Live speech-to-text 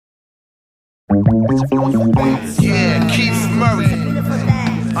Yeah, Keith Murray.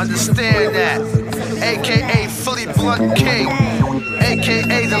 Understand that. AKA Philly Blunt King.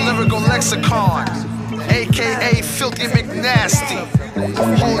 AKA the Lyrical Lexicon. AKA Filthy McNasty.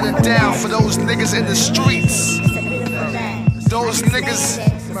 Holding it down for those niggas in the streets. Those niggas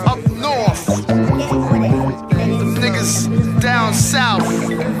up north. The niggas down south.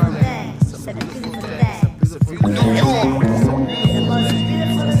 New York.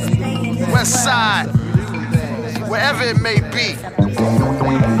 West Side. Wherever it may be.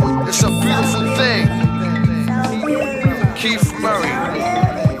 It's a beautiful thing. Keith Murray.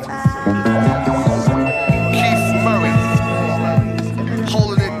 Keith Murray.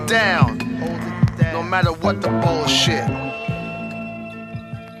 Holding it down. No matter what the bullshit.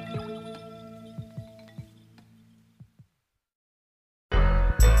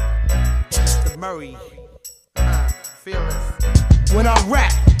 Mr. Murray. Fearless. When I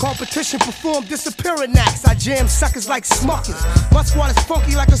rap, competition perform disappearing acts. I jam suckers like Smuckers. My squad is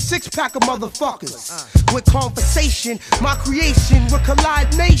funky like a six-pack of motherfuckers. With conversation, my creation will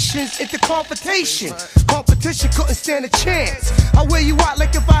collide nations into confrontation. Competition couldn't stand a chance. I wear you out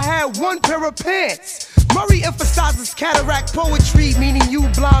like if I had one pair of pants. Murray emphasizes cataract poetry, meaning you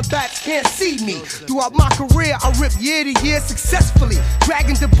blind bats can't see me. Throughout my career, I rip year to year successfully,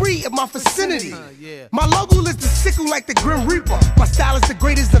 dragging debris in my vicinity. My logo is the sickle like the Grim Reaper. My style is the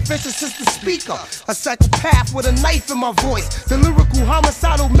greatest offensive since the speaker. A psychopath with a knife in my voice. The lyrical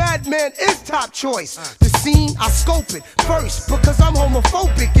homicidal madman is top choice. The scene, I scope it first because I'm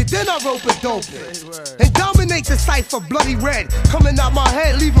homophobic, and then I rope a dope it. And dominate the cipher bloody red. Coming out my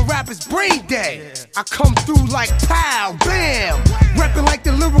head, leaving rappers brain dead. I come through like pow, bam, rapping like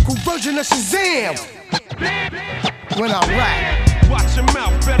the lyrical version of Shazam. When I rap, watch your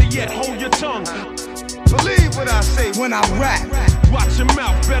mouth, better yet, hold your tongue. Believe what I say when I rap. Watch your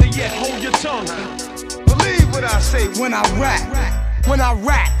mouth, better yet, hold your tongue. Believe what I say when I rap. When I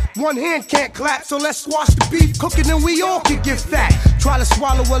rap, one hand can't clap, so let's squash the beef, cook it and we all can get fat. Try to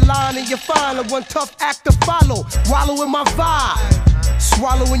swallow a line and you find a one tough act to follow. Wallow in my vibe,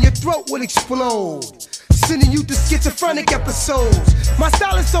 swallow in your throat will explode. Sending you to schizophrenic episodes. My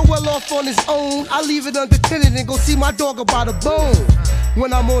style is so well off on its own, I leave it unattended and go see my dog about a bone.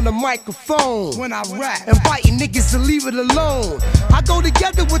 When I'm on the microphone, when I rap, inviting niggas to leave it alone. I go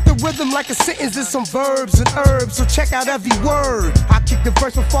together with the rhythm like a sentence and some verbs and herbs, so check out every word. I kick the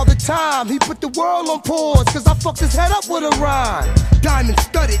verse before the time, he put the world on pause, cause I fucked his head up with a rhyme. Diamond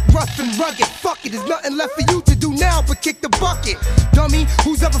studded, rough and rugged, fuck it, there's nothing left for you to do now but kick the bucket. Dummy,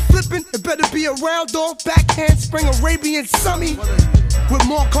 who's ever flipping, it better be a round dog, backhand, spring Arabian summy, with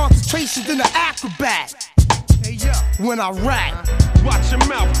more concentration than an acrobat. When I rap, watch your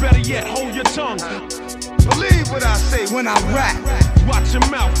mouth, better yet, hold your tongue. Believe what I say when I rap. Watch your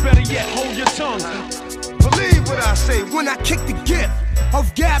mouth, better yet, hold your tongue. Believe what I say when I kick the gift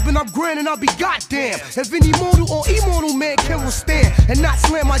of gab and I'm grinning, I'll be goddamn. If any mortal or immortal man can withstand and not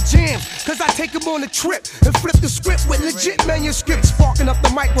slam my jams, cause I take him on a trip and flip the script with legit manuscripts, sparking up the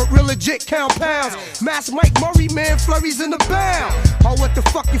mic with real legit compounds. Master Mike Murray, man, flurries in the bound. Oh, what the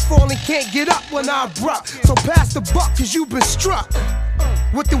fuck, you falling, can't get up when I abrupt. So pass the buck, cause you been struck.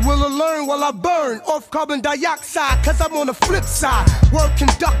 With the will to learn while I burn off carbon dioxide, cause I'm on the flip side. Word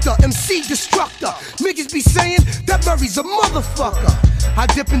conductor, MC destructor. Niggas be saying that Murray's a motherfucker. I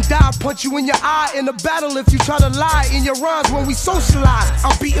dip and dive, punch you in your eye in a battle if you try to lie in your rhymes when we socialize.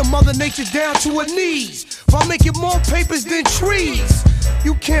 I'm beating Mother Nature down to her knees while making more papers than trees.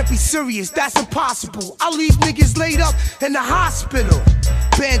 You can't be serious, that's impossible. I leave niggas laid up in the hospital,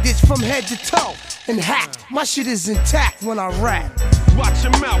 bandaged from head to toe and hacked. My shit is intact when I rap. Watch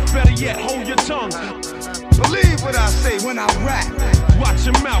your mouth, better yet, hold your tongue. Believe what I say when I rap. Watch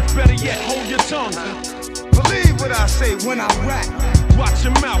your mouth, better yet, hold your tongue. Believe what I say when I rap. Watch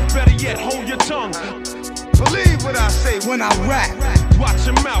your mouth, better yet, hold your tongue. Believe what I say when I rap. Watch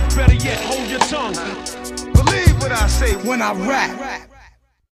your mouth, better yet, hold your tongue. Believe what I say when I rap.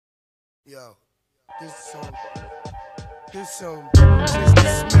 Yo, this some Mr.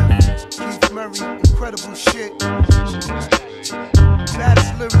 Smith, Keith Murray, incredible shit.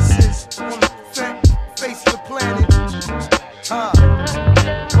 Baddest lyricist on the face of the planet.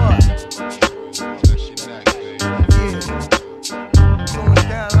 What? Yeah, going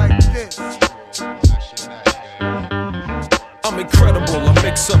down like this. I'm incredible, I make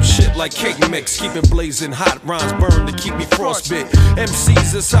mix up shit like cake mix. Keep it blazing hot, rhymes burn to keep me frostbit.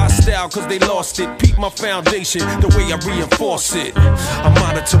 MCs is hostile cause they lost it. Peep my foundation, the way I reinforce it. I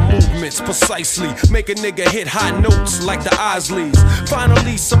monitor movements precisely, make a nigga hit high notes like the Isleys.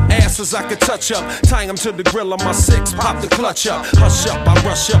 Finally some asses I could touch up, tying them to the grill on my 6, pop the clutch up. Hush up, I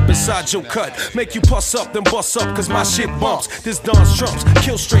rush up inside your cut, make you puss up then bust up cause my shit bumps. This Don's trumps,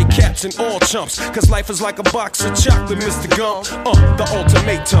 kill straight caps and all chumps, cause life is like a box of chocolate, Mr. Gump. The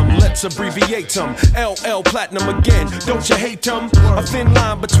ultimatum, let's abbreviate them. LL Platinum again, don't you hate them? A thin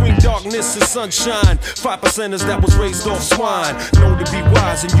line between darkness and sunshine. 5%ers that was raised off swine. Know to be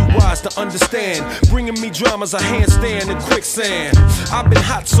wise and you wise to understand. Bringing me dramas, a handstand in quicksand. I've been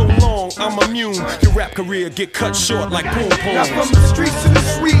hot so long, I'm immune. Your rap career get cut short like poom poom. Now from the streets to the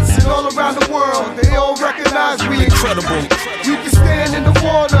suites and all around the world, they all recognize we incredible. You can stand in the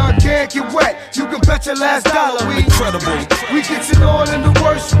water, can't get wet. You can bet your last dollar we incredible. We get it on in the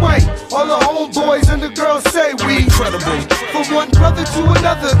worst way. All the homeboys and the girls say we incredible. From one brother to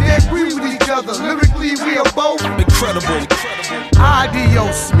another, they agree with each other. Lyrically, we are both incredible.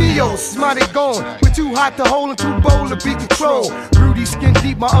 Adios, mios, mighty gone. We're too hot to hold and too bold to be controlled. Broody skin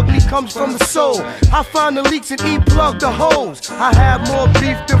deep, my ugly comes from the soul. I find the leaks and plug the holes. I had more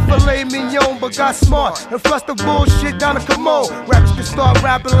beef than filet mignon, but got smart and flushed the bullshit down the commode. Rappers can start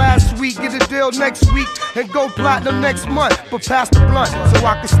rapping last week, get a deal next week, and go platinum next month. But pass the blunt so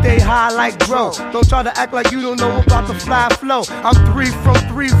I can stay high like Dro. Don't try to act like you don't know about the fly flow. I'm 3 from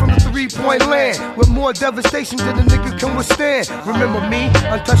the 3-point land, with more devastation than a nigga can withstand. Remember me,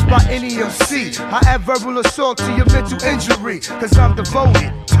 untouched by any MC. I add verbal assault to your mental injury, cause I'm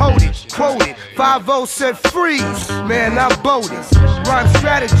devoted, toted, quoted. 5-0 said freeze, man I'm bolded. Rhyme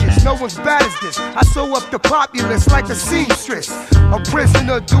strategist, no one's bad as this. I sew up the populace like a seamstress. A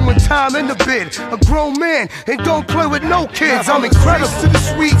prisoner doing time in the bid. A grown man and don't play with no kids. I'm incredible to the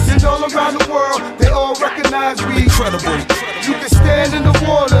sweets and all around the world. They all recognize we incredible. You can stand in the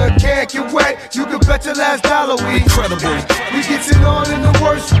water, can't get wet. You can bet your last dollar we incredible. We get it on in the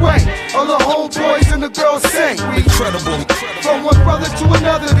worst way. All the homeboys and the girls say we incredible. From one brother to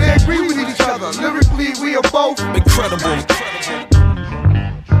another, they agree with each other. Lyrically, we are both incredible.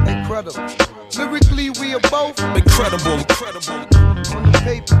 Incredible. Lyrically, we are both incredible. On the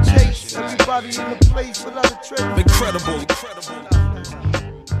paper chase, everybody in the place without a trick. Incredible.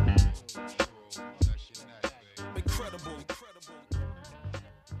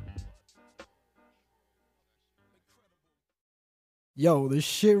 Yo, this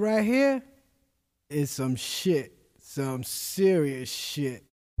shit right here is some shit. Some serious shit.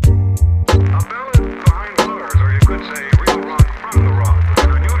 A ballad behind bars, or you could say real rock from the rock. An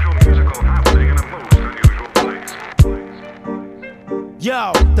unusual musical happening in a most unusual place.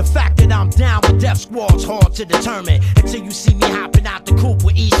 Yo, the fact that I'm down with Def Squad's hard to determine until you see me hopping out the coupe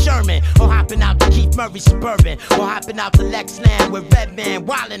with E. Sherman, or hopping out the Keith Murray Suburban, or hopping out the Lex Land with Redman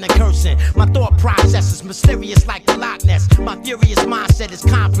wildin' and cursing. My thought process is mysterious like the Loch Ness. My furious mindset is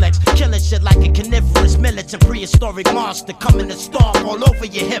complex, killing shit like a carnivorous militant prehistoric monster, coming to storm all over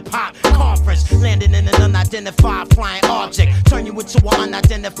your hip-hop conference, landing in an unidentified flying object, turn you into an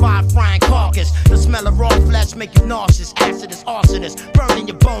unidentified frying carcass. The smell of raw flesh make you nauseous, acid is arsonist, burning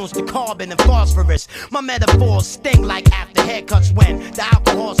your bones to carbon and phosphorus. My metaphors sting like after haircuts when the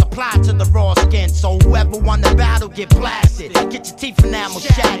alcohol's applied to the raw skin. So whoever won the battle get blasted, get your teeth enamel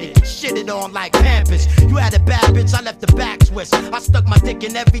shattered, get shitted on like Pampers. You had a bad bitch, I left the back twist. I stuck my dick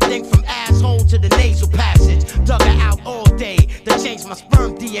in everything from asshole to the nasal passage. Dug her out all day, they changed my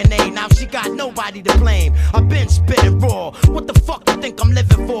sperm DNA. Now she got nobody to blame. I've been spitting raw. What the fuck you think I'm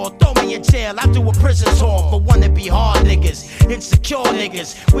living for? Throw me in jail, I do a prison tour for wannabe hard niggas, insecure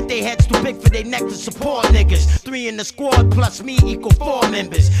niggas with their heads too big for their neck to support niggas. 3 in the squad plus me equal 4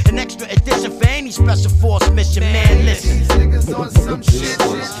 members. An extra addition for any special force mission. Man, listen. These niggas on some shit,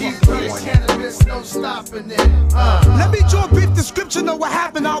 just keep running cannabis, no stopping it. Let me draw a brief description of what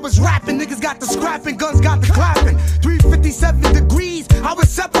happened. I was rapping, niggas got the scrapping, guns got the clapping. 357 degrees, I was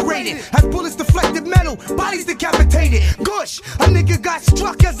separated. As bullets deflected metal, bodies decapitated. Gush, a nigga got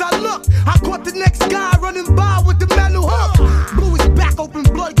struck as I looked. I caught the next guy running by with the metal hook. Blew his back open,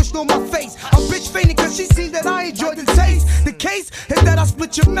 blood gushed on my face. A bitch fainted cause she seen that I enjoyed the taste. The case is that I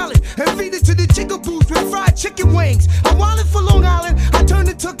split your melon and feed it to the jigaboos with fried chicken wings. I'm wildin' for Long Island, I turned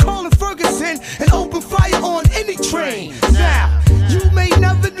into Colin Ferguson and open fire on any train. Now, you may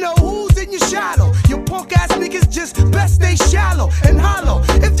never know who's in your shadow. Your punk ass niggas just best stay shallow and hollow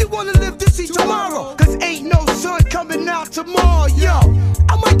if you wanna live to see tomorrow. Cause ain't no sun coming out tomorrow, yo.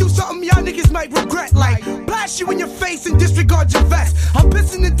 I might do something y'all niggas might regret, like blast you in your face and disregard your vest. I'm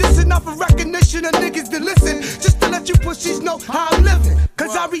pissing and dissing off of recognition of niggas that listen, just to let you you pussies know how I'm living.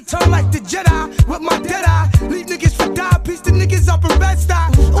 Cause I return like the Jedi with my dead eye. Leave niggas for die, piece the niggas up in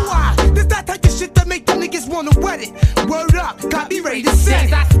Bed-Stuy. Why? This that type of shit that make the niggas wanna wet it. Word up, got me ready to set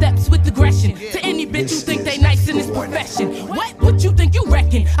it. I steps with aggression to any bitch who think they nice in this profession. What you think you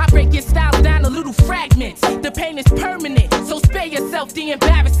reckon? I break your styles down to little fragments. The pain is permanent, so spare yourself the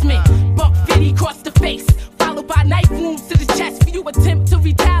embarrassment. Buck 50 across the face, followed by knife wounds to the chest for you attempt to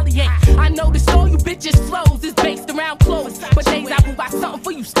retaliate. I notice all you bitches flows is based around clothes, but days I will buy something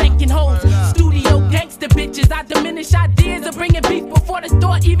for you stinking hoes. Studio gangster bitches, I diminish ideas of bringing beef before the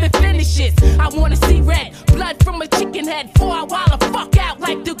thought even finishes. I wanna see red blood from a chicken head before I wild the fuck out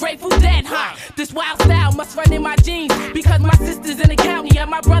like the Grateful Dead. This wild style must run in my genes because my sister's in the county and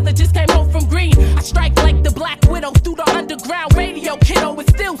my brother just came home from Green. I strike like the Black Widow through the underground radio. Kiddo is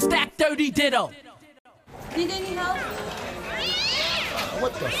still stacked 30 ditto. Need any help?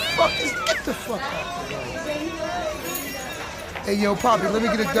 What the fuck is? Get the fuck out of here. Hey, yo, Poppy, let me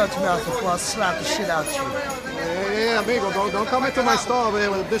get a Dutch mouth before I slap the shit out you. Hey, amigo, don't come into my store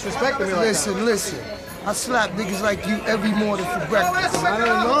with disrespecting me like that. Listen. I slap niggas like you every morning for breakfast.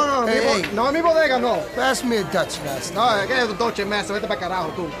 No, hey, no, mi bodega, no. Pass me a Dutch master. No, ¿qué es Dolce Master? Vete pa'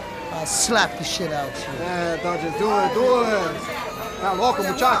 carajo, tú. I'll slap the shit out you. Dodge, do it. Está loco,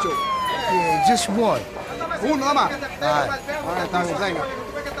 muchacho. Yeah, just one. Uno nada más. Alright, está bien, venga.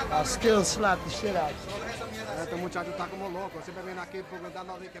 I'll still slap the shit out you. Este muchacho está como loco. Siempre viene aquí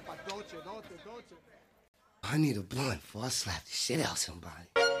preguntando que pa' Dolce. I need a blunt before I slap the shit out somebody.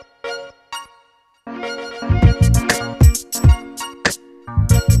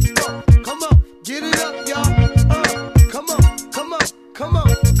 Come on, get it up, y'all. Come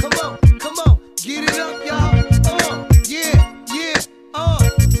on, get it up, y'all. Yeah.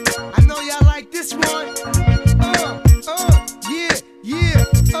 I know y'all like this one.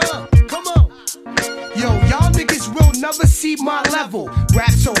 Come on. Yo, y'all niggas will never see my level.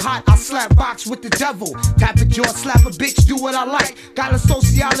 Rap so hot, I slap box with the devil. Tap a jaw, slap a bitch, do what I like. Got a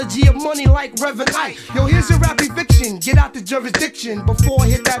sociology of money like Reverend Ike. Yo, here's a rap eviction. Get out the jurisdiction before I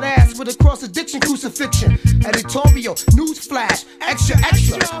hit that ass with a cross addiction crucifixion. Editorial, news flash, extra.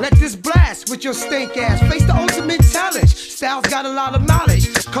 Let this blast with your stink ass. Face the ultimate challenge. Styles got a lot of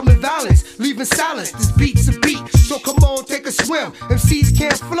knowledge. Come in balance, leaving silence. This beat's a beat, so come on, take a swim. MCs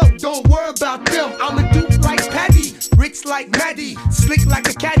can't float, don't worry about them. I'm a dude like Paddy, rich like Maddie, slick like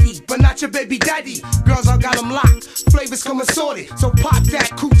a caddy, but not your baby daddy. Girls, I got them locked, flavors come assorted. So pop that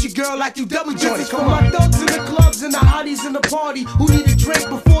coochie girl like you double jointed. This is for my thugs in the clubs and the hotties in the party who need a drink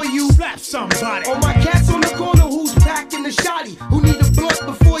before you Slap somebody. All my cats on the corner who's packing the shotty, who need a blunt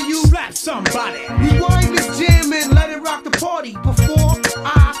before you Slap somebody. rewind this jam and let it rock the party before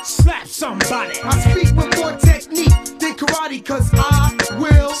I Slap somebody. I speak with more technique than karate, cause I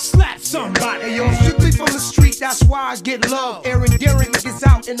will Slap somebody. Hey yo, strictly from the street, that's why I get love. Aaron Derrick niggas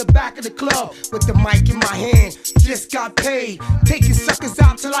out in the back of the club with the mic in my hand, just got paid. Taking suckers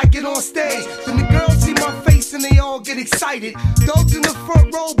out till I get on stage. Then the girls see my face and they all get excited. Dogs in the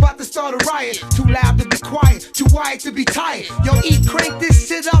front row about to start a riot. Too loud to be quiet, too wired to be tired. Yo, crank this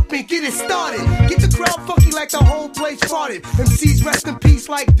shit up and get it started. Get the crowd funky like the whole place farted. MCs rest in peace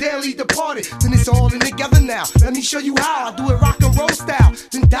like daily departed. Then it's all in together now. Let me show you how I do it rock and roll style.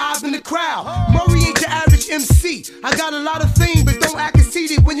 Then dive in the crowd. Murray ain't your average MC. I got a lot of fame, but don't act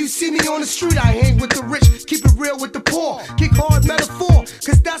conceited. When you see me on the street, I hang with the rich, keep it real with the poor. Kick hard metaphor,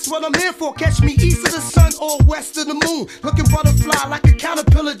 cause that's what I'm here for. Catch me east of the sun or west of the moon. Looking butterfly like a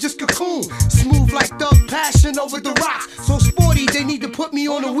caterpillar, just cocoon. Smooth like Thug Passion over the rocks. So sporty, they need to put me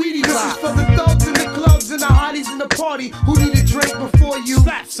on a weedy block. This is for the thugs in the clubs and the hotties in the party who need a drink before you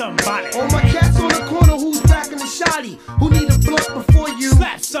Slap somebody. all my cats on the corner who's packing the shotty, who need a blunt before you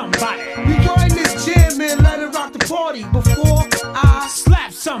Slap somebody. rewind this jam and let it rock the party before I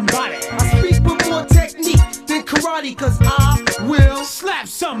Slap somebody. I speak with more technique than karate, cause I will Slap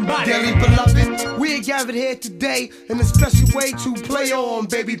somebody. Dearly beloved, we are gathered here today in a special way to play on,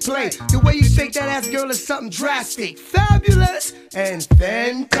 baby, play. The way you shake that ass, girl, is something drastic, fabulous, and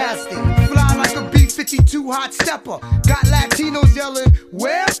fantastic. Fly like a B-52 hot stepper. Got Latinos yelling,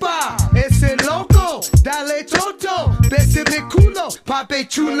 Wepa, ese loco, dale toto, besame culo, pape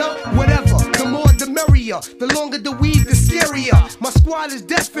chulo, whatever. The more the merrier, the longer the weed, the scarier. My squad is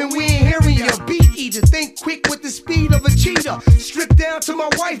deaf and we ain't hearing ya. Beat eater, think quick with the speed of a cheetah. Stripped down to my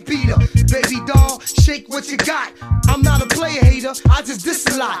wife beater. Baby doll, shake what you got. I'm not a player hater, I just diss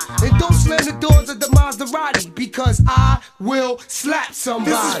a lot. And don't slam the doors of the Maserati, because I will slap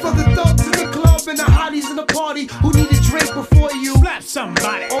somebody. This is for the thugs in the club and the hotties in the party who need a drink before you Slap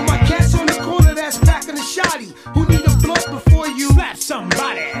somebody. all my cats on the corner that's packing the shotty, who need a blunt before you Slap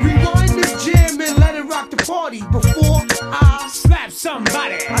somebody. rewind this jam and let it rock the party before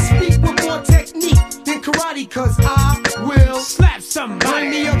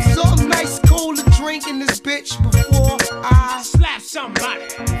in this bitch before I slap somebody.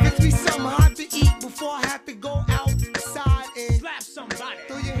 Fix me something hot to eat before I have to go outside and slap somebody.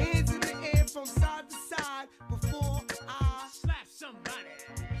 Throw your hands in the air from side to side before I slap somebody.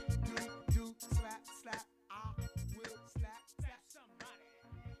 Do slap, slap. I will slap, slap somebody.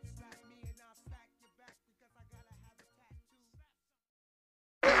 Slap me and I'll slap your back because I gotta have a tattoo.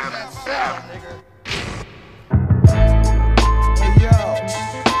 Nigga. Hey yo.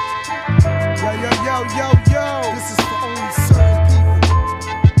 Yo. This is for only certain people.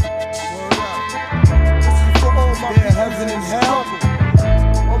 Word up. This is for all my people heaven and hell.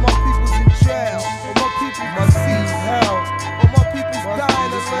 All my people's in jail. All my people must see hell. All my people's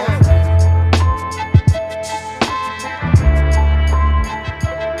dying as well.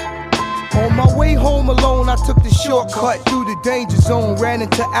 On my way home alone, I took the shortcut through the danger zone. Ran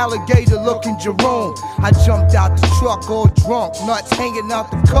into alligator looking Jerome. I jumped out the truck all drunk, nuts hanging out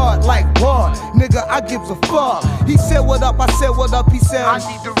the car like what? Nigga, I give a fuck. He said what up, I said what up, he said I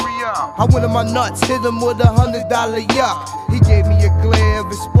need the re-up. I went in my nuts, hit him with $100 yuck. He gave me a glare of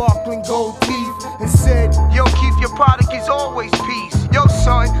his sparkling gold teeth and said, yo, keep your product is always peace. Yo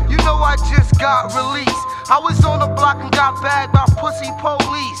son, you know I just got released. I was on the block and got bagged by pussy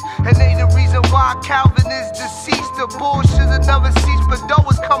police. And they the reason why Calvin is deceased. The bullshit that never ceased, but dough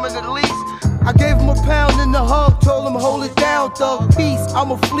was coming at least. I gave him a pound in the hug, told him hold it down, thug peace. I'm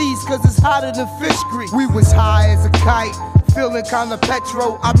a fleece, cause it's hotter than fish grease. We was high as a kite, feeling kinda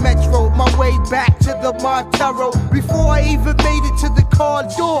petro. I metroed my way back to the Montero. Before I even made it to the car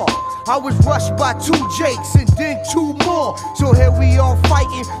door, I was rushed by 2 Jakes and then 2 more. So here we all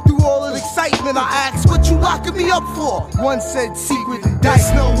fighting through all the excitement. I asked, what you locking me up for? One said secret, there's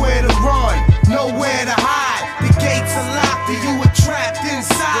nowhere to run, nowhere to hide. The gates are locked and you were trapped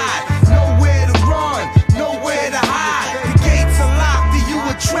inside. Nowhere to run, nowhere to hide. The gates are locked and you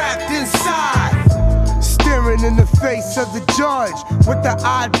were trapped inside. Staring in the face of the judge with the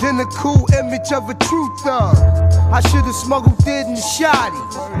identical image of a true thug. I should've smuggled it in the shoddy,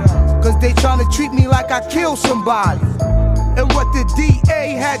 cause they tryna treat me like I killed somebody. And what the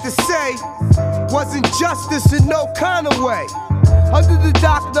DA had to say wasn't justice in no kind of way. Under the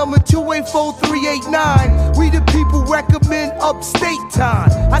dock number 284389, we the people recommend upstate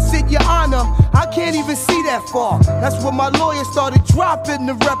time. I said, Your Honor, I can't even see that far. That's when my lawyer started dropping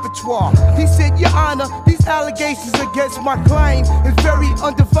the repertoire. He said, Your Honor, these allegations against my client is very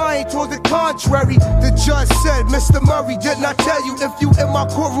undefined. Towards the contrary, the judge said, Mr. Murray, didn't I tell you if you in my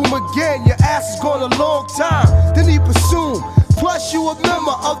courtroom again, your ass is gone a long time? Then he pursued, plus you a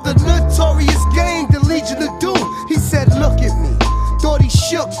member of the notorious gang, the Legion of Doom. He said, look at me. Thought he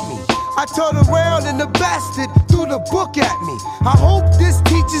shook me. I turned around and the bastard threw the book at me. I hope this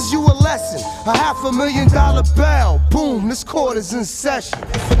teaches you a lesson. A $500,000 bail. Boom, this court is in session.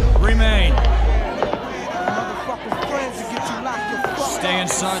 Remain. Stay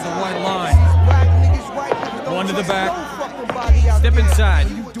inside the white line. One to the back. Step inside.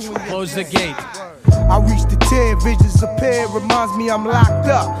 Close the gate. I reach the tear, visions appear, reminds me I'm locked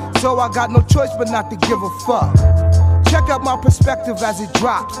up. So I got no choice but not to give a fuck. Check out my perspective as it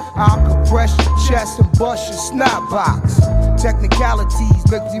drops. I'll compress your chest and bust your snot box. Technicalities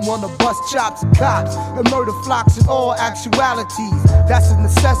make me wanna bust chops and cops and murder flocks in all actualities. That's a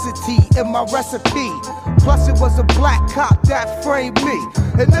necessity in my recipe. Plus it was a black cop that framed me.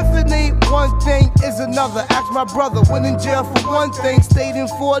 And if it ain't one thing, is another. Ask my brother, went in jail for one thing, stayed in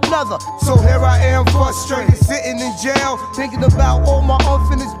for another. So here I am frustrated, sitting in jail, thinking about all my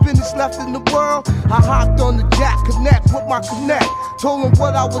unfinished business left in the world. I hopped on the Jack Connect with my connect, told them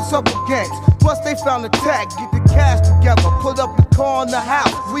what I was up against. Plus they found a tag, get the cash together, put up the car in the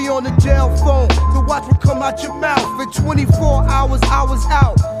house. We on the jail phone, the watch will come out your mouth. For 24 hours I was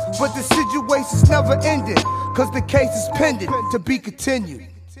out, but the situation's never ended, cause the case is pending to be continued.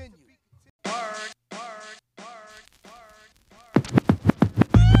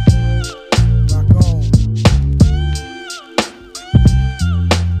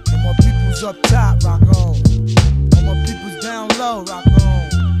 Up top, rock on. All my people's down low, rock on.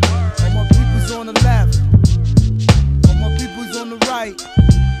 All my people's on the left. All my people's on the right.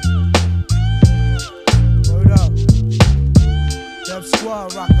 Word up. Dev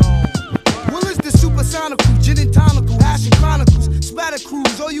Squad, rock on. Will is the supersonical, gin and tonical, Ashen Chronicles, splatter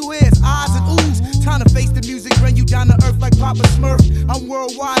crews, all you hear is eyes and oohs. Time to face the music, bring you down to earth like Papa Smurf. I'm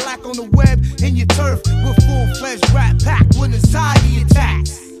worldwide like on the web, in your turf. We're full-fledged rap pack with anxiety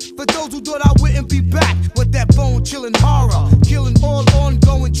attacks. For those who thought I wouldn't be back with that bone-chilling horror, killing all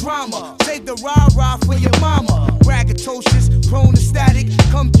ongoing drama. Save the rah-rah for your mama. Braggadocious, prone to static.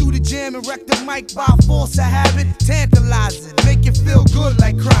 Come through the jam and wreck the mic by force of habit. Tantalizing, make you feel good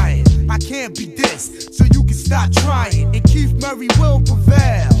like crying. I can't be dissed. stop trying, and Keith Murray will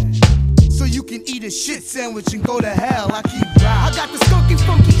prevail. So you can eat a shit sandwich and go to hell. I keep riding. I got the skunky,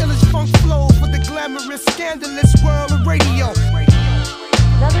 funky, illish funk flow for the glamorous, scandalous world of radio.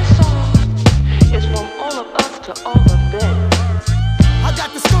 Now this song is from all of us to all of them. I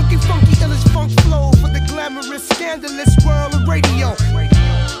got the skunky, funky, illish funk flow for the glamorous, scandalous world of radio.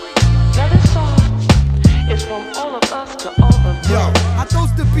 Now this song is from all of us to all of them. Yo, I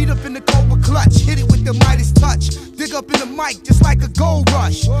throws the beat up in the Cobra clutch, hit it with the Midas touch, dig up in the mic just like a gold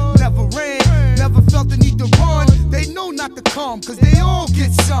rush. Never ran, never felt the need to run. They know not to come, cause they all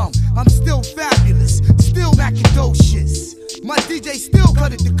get some. I'm still fabulous, still macadocious. My DJ still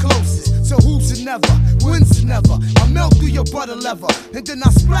cut it the closest. So who's the never, wins the never. I melt through your butter leather, and then I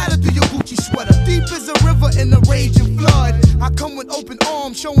splatter through your Gucci sweater. Deep as a river in a raging flood. I come with open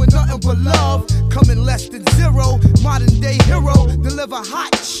arms, showing nothing but love. Coming less than zero, modern day hero. Deliver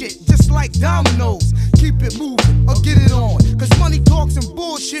hot shit, just like dominoes. Keep it moving, or get it on. Cause money talks and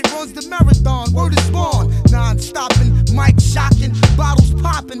bullshit runs the marathon. Word is born, non-stopping, mic shocking, bottles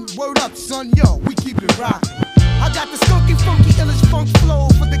popping. Word up, son, yo, we keep it rocking. I got the skunky, funky, illish funk flow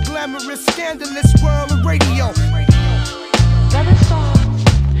for the glamorous, scandalous world of radio. Now this song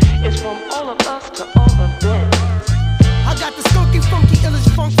is from all of us to all of them. I got the skunky, funky, illish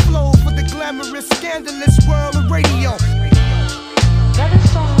funk flow for the glamorous, scandalous world of radio. Now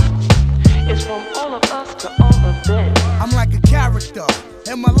this song is from all of us to all of them. I'm like a character,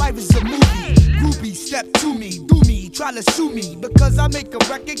 and my life is a movie. Groupie, step to me, do me, try to sue me. Because I make a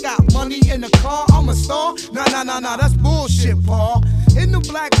record, got money in a car, I'm a star? Nah, that's bullshit, Paul. In the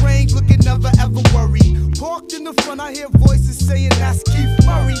black range, looking never ever worry. Parked in the front, I hear voices saying that's Keith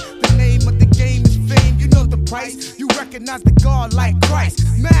Murray. The name of the game is fame, you know the price. You recognize the God like Christ.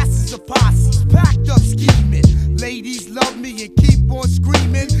 Masses of posses, packed up scheming. Ladies love me and keep on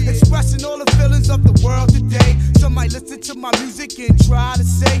screaming, expressing all the feelings of the world today. Some might listen to my music and try to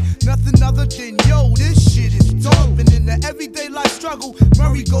say nothing other than, yo, this shit is dope. And in the everyday life struggle,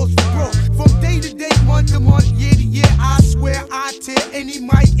 Murray goes for broke. From day to day, month to month, year to year, I swear I tear any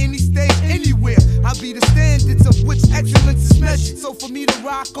mic, any stage, anywhere. I be the standards of which excellence is measured. So for me to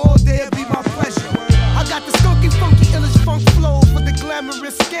rock all day, it'd be my pleasure. I got the skunky, funky, illish funk flow for the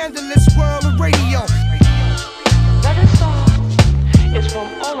glamorous, scandalous world of radio. Now this song is from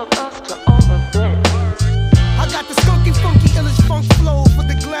all of us to all of them. I got the skunky, funky, illish funk flow for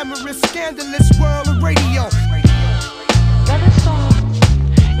the glamorous, scandalous world of radio. Now this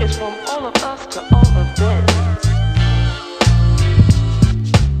song is from all of us to all of them.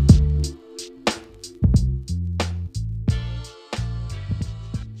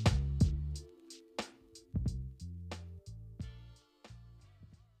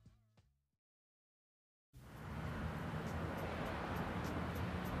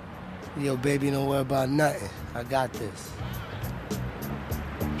 Yo, baby, don't worry about nothing. I got this.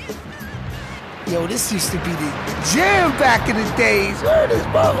 Yo, this used to be the jam back in the days. Where this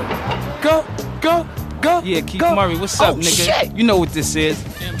bro? Go. Yeah, Keith Murray, what's up, nigga? Shit. You know what this is.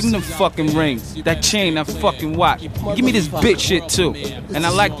 Give me them fucking rings, that chain, that fucking watch. Give me this bitch shit too. And I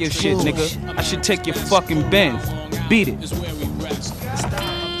like your shit, nigga. I should take your fucking Benz. Beat it.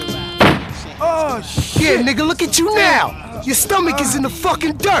 Oh, shit, nigga, look at you now. Your stomach is in the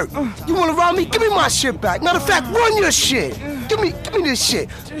fucking dirt. You wanna rob me? Give me my shit back. Matter of fact, run your shit. Give me this shit.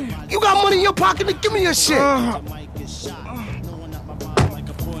 You got money in your pocket, then give me your shit.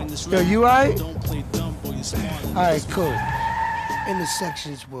 Yo, you alright? Alright, cool.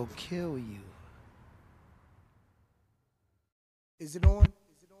 Intersections will kill you. Is it on?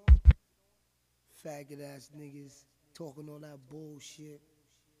 Faggot ass niggas talking all that bullshit,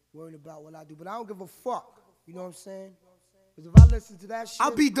 worrying about what I do, but I don't give a fuck. You know what I'm saying? Cause if I listen to that shit,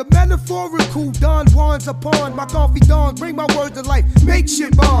 I'll be the metaphorical Don Juan's upon my confidant, bring my words to life, make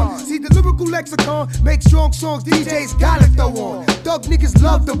shit bomb. See the lyrical lexicon, make strong songs, DJs gotta throw on. Thug niggas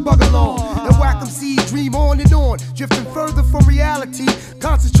love to bug along, and whack them see dream on and on, drifting further from reality,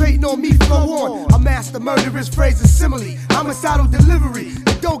 concentrating on me flow on. I master murderous phrases, simile, homicidal delivery,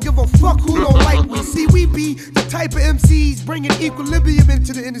 and don't give a fuck who don't like me. See, we be the type of MCs bringing equilibrium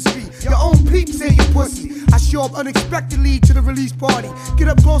into the industry. Your own peeps say you pussy. I show up unexpectedly to the release party, get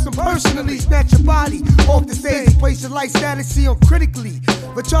up close and personally snatch your body off the stage and place your light status, see on critically,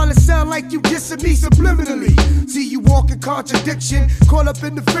 but trying to sound like you dissing me subliminally. See you walk in contradiction, caught up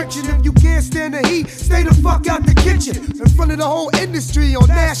in the friction. If you can't stand the heat, stay the fuck out the kitchen. In front of the whole industry on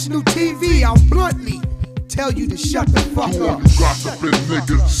national TV, I'll bluntly tell you to shut the fuck all up. you gossiping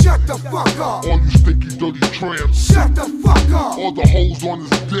niggas, Shut the fuck up. all you stinky dirty tramps, Shut the fuck up. all the hoes on his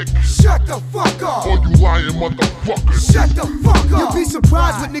dick, Shut the fuck up. all you lying motherfuckers. Shut the fuck up. You'll be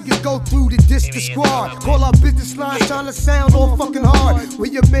surprised what niggas go through to diss the squad. Call our business lines trying to sound all fucking hard.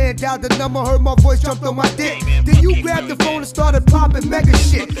 When your man dialed the number, heard my voice, jumped on my dick. Then you grabbed the phone and started popping mega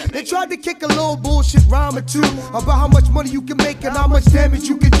shit. They tried to kick a little bullshit rhyme or two about how much money you can make and how much damage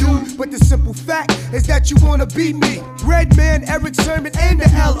you can do. But the simple fact is that you wanna beat me. Redman, Eric Sermon, and the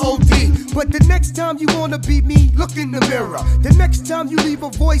LOD. But the next time you wanna beat me, look in the mirror. The next time you leave a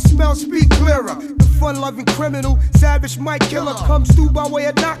voicemail, speak clearer. The fun-loving criminal, savage Mike Killer comes through by way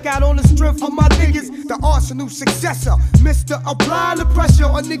of knockout on the strength of my niggas. The arsenal successor, Mr. Apply the pressure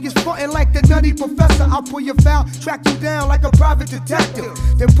on niggas frontin' like the nutty professor. I'll pull your foul, track you down like a private detective,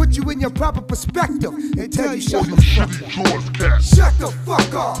 then put you in your proper perspective and tell you all you shitty drawers cats, shut the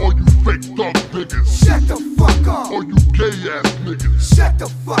fuck up. all you fake thug niggas, Shut the fuck up. all you gay ass niggas, Shut the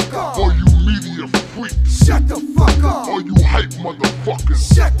fuck up. all you media freaks, Shut the fuck up. all you hype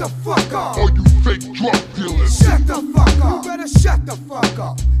motherfuckers, Shut the fuck up. all you fake drug dealers, Shut the fuck up. You better shut the fuck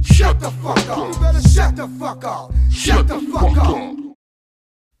up. Shut the fuck up. You better shut the fuck up. Shut the fuck up.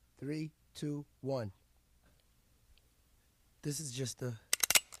 3, 2, 1. This is just a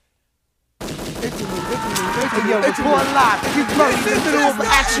interlude. It's more live. Keep flowing. In the middle of an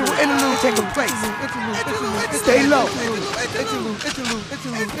actual interlude taking place. Stay low.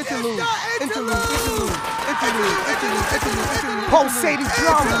 Pulsating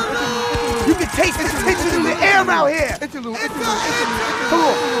drama. You can taste the tension in the air out here. Come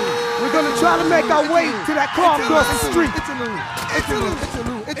on. We're gonna try to make our way to that car across the street.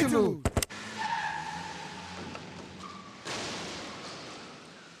 Interlude.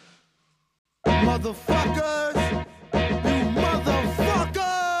 Motherfuckers, you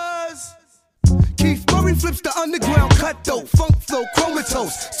motherfuckers. Keith Murray flips the underground cutthroat, funk flow,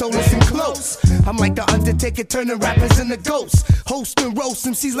 comatose. So listen close. I'm like the Undertaker turning rappers into ghosts. Host and roast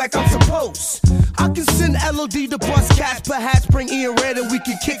MCs like I'm supposed. I can send LOD to bust cats, perhaps bring Ian Red and we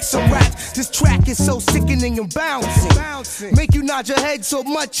can kick some rats. This track is so sickening and bouncing. Make you nod your head so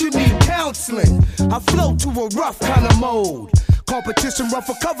much you need counseling. I flow to a rough kind of mode. Competition run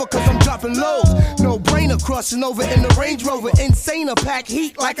for cover cause I'm dropping lows. No brainer crossing over in the Range Rover. Insaner pack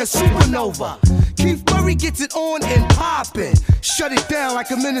heat like a supernova. Keith Murray gets it on and poppin'. Shut it down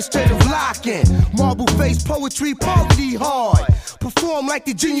like administrative lock-in. Marble face poetry, poverty hard. Perform like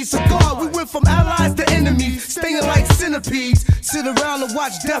the genius of God. We went from allies to enemies, staying like centipedes. Sit around and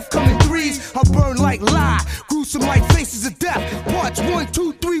watch death come in threes. I burn like lye, gruesome like faces of death. Parts 1,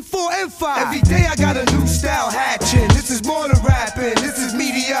 2, 3, 4, and 5. Every day I got a new style hatching. This is more than rapping, this is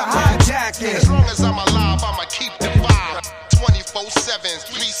media hijacking. As long as I'm alive, I'ma keep the vibe. 24/7,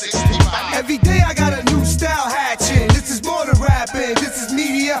 365. Every day I got a new style hatching. This is more than rapping, this is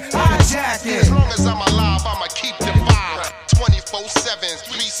media hijacking. As long as I'm alive, I'ma keep the vibe. 24/7,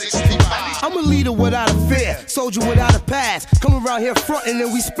 365. I'm a leader without a fear, soldier without a past. Come around here frontin'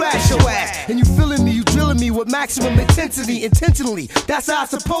 and we splash your ass. And you feeling me, you drilling me with maximum intensity, intentionally. That's how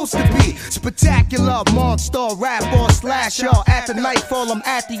it's supposed to be. Spectacular, monster, rap or slash y'all. After nightfall, I'm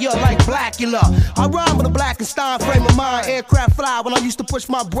after you like Blackula. I rhyme with a Blackenstein frame of mind. Aircraft fly when I used to push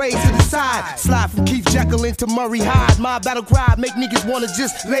my braids to the side. Slide from Keith Jekyll into Murray Hyde. My battle cry make niggas wanna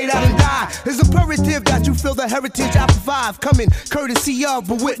just lay down and die. It's imperative that you feel the heritage I provide. Coming courtesy of,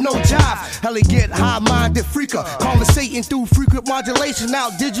 but with no job. Elegant, high-minded freaker. Conversating through frequent modulation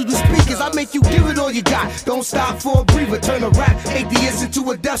out digital speakers. I make you give it all you got. Don't stop for a breather. Turn a rap atheist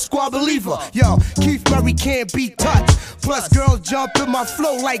into a Death Squad believer. Yo, Keith Murray can't be touched. Plus girls jump in my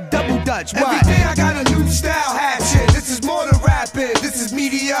flow like double dutch. Every day I got a new style hatching. This is more than rapping. This is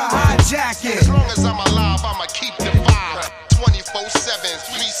media hijacking. As long as I'm alive, I'ma keep the vibe. 24/7,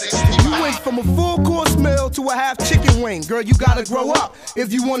 365. You went from a full-course meal to a half chicken wing. Girl, you gotta grow up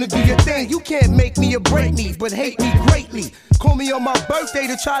if you wanna do your thing. You can't make me or break me, but hate me greatly. Call me on my birthday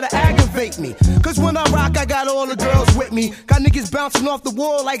to try to aggravate me. Cause when I rock, I got all the girls with me. Got niggas bouncing off the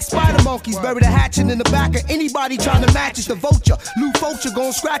wall like spider monkeys. Buried a hatchet in the back of anybody trying to match it. The vulture, Lou Fulcher,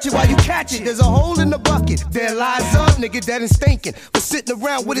 gon' scratch it while you catch it. There's a hole in the bucket. There lies up, nigga that is stinking. For sitting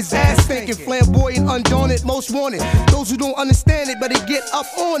around with his ass stinking. Flamboyant, undaunted, most wanted. Those who don't understand it, better get up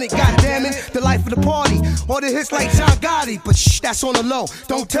on it. God damn it, the life of the party. All the hits like John Gotti. But shh, that's on the low.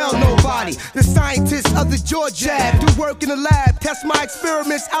 Don't tell nobody. The scientists of the Georgia Jab do work in the lab. Test my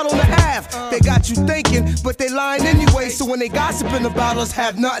experiments out on the Ave. They got you thinking, but they lying anyway. So when they gossiping about us,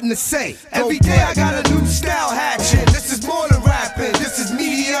 have nothing to say. Every day I got a new style hatching. This is more than rapping. This is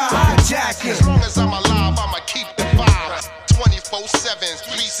media hijacking. As long as I'm alive, I'ma keep the vibe. 24/7, 24/7,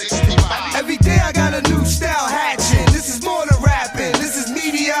 365. Every day I got a new style hatching. This is more than rapping. This is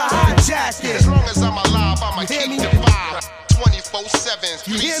media hijacking. As long as I'm alive, I'ma keep the vibe. 24/7,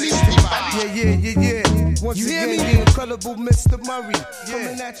 365. Yeah. Once you again, the incredible Mr. Murray.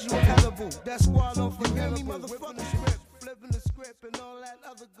 Coming at you incredible. That's why I don't forget me, motherfucker. Flipping the script and all that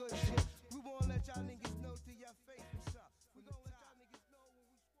other good shit. We won't let y'all niggas know to your face what's up. We gon' let y'all niggas know when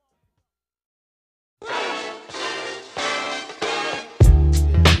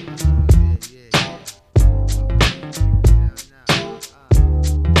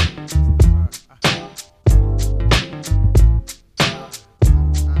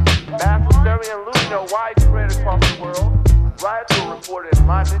Mass hysteria and looting are widespread across the world. Riots were reported in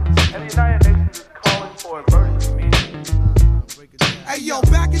London, and the United Nations is calling for emergency meetings. Hey yo,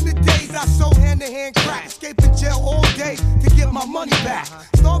 back in the days I sold hand-to-hand crack, escaping jail all day to get my money back.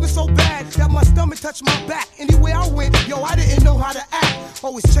 Starving so bad that my stomach touched my back. Anywhere I went, yo, I didn't know how to act.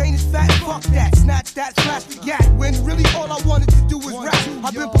 Always chain is fat, fuck that, snatch that, flash the gat. When really all I wanted to do was rap.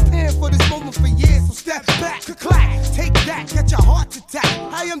 I've been preparing for this moment for years, so step back, clack, take that, catch a heart attack.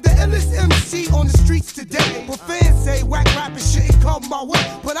 I am the illest MC on the streets today. But fans say whack rapping shouldn't come my way.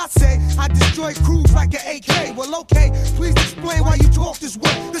 But I say I destroy crews like an AK. Well, okay, please explain why you talk this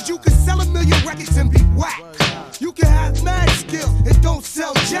way. Cause you can sell 1 million records and be whack. You can have mad skill and don't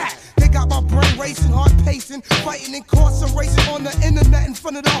sell jack. They got my brain racing, heart pacing, fighting incarceration on the internet in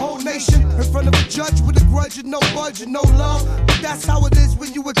front of the whole nation. In front of a judge with a grudge and no budge and no love. But that's how it is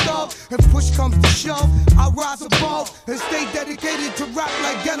when you a thug. If push comes to shove, I rise above and stay dedicated to rap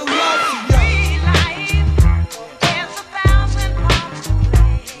like Ghetto Love. Yo.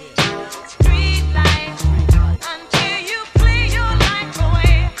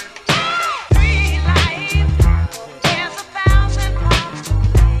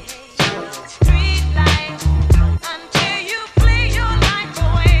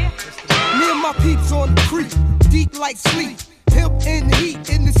 Peeps on the creek, deep like sleep. Hip in the heat,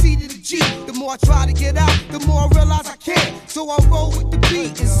 in the seat of the Jeep. The more I try to get out, the more I realize I can't. So I roll with the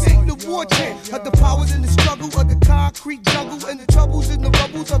beat and sing the war chant of the powers in the struggle of the concrete jungle and the troubles and the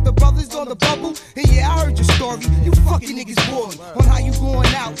rubbles of the brothers on the bubble. And yeah, I heard your story. You fucking niggas bore me on how you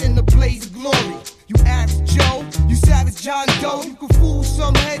going out in the blaze of glory. You average Joe, you savage John Doe. You can fool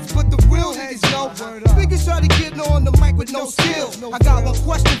some heads, but the real heads know. Niggas try to get on the mic with no skill. I got one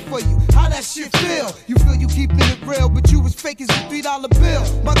question for you, how that shit feel? You feel you keeping it real, but you was fake as a $3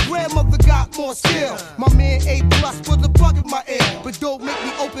 bill. My grandmother got more skill. My man A+ put a bug in my ear, but don't make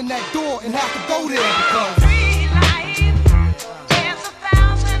me open that door and have to go there because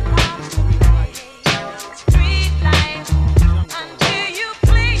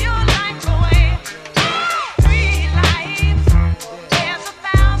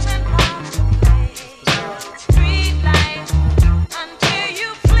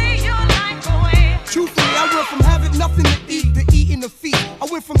nothing to eat to eating the feet. I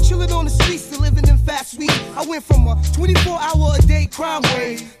went from chilling on the streets to living in fast suites. I went from a 24-hour-a-day crime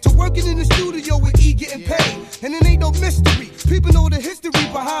wave to working in the studio with E getting paid. And it ain't no mystery. People know the history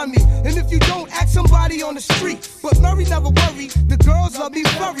behind me. And if you don't, ask somebody on the street. But Murray never worry. The girls love me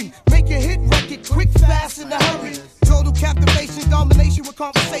furry. Make a hit record quick, fast, in a hurry. Total captivation, domination with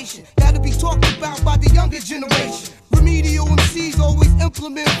conversation. Gotta be talked about by the younger generation. Remedial MCs always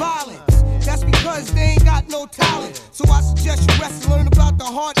implement violence. That's because they ain't got no talent. So I suggest you rest and learn about the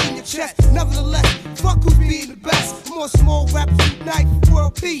heart in your chest. Nevertheless, fuck who's being the best. More small rappers unite for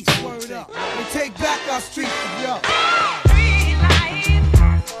world peace. Word up. And take back our streets, yo.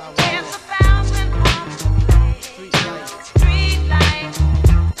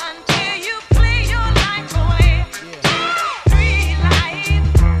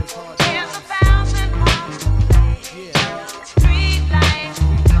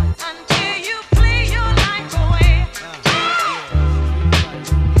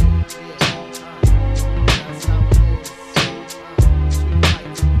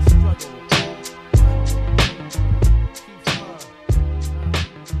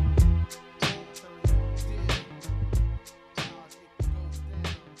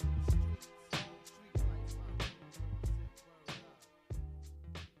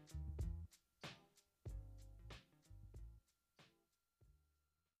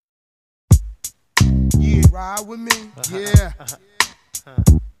 Ride with me, yeah.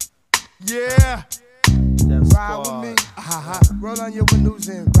 Yeah. Ride with me, roll on your windows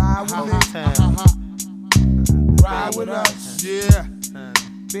and ride with me, ride with us, yeah.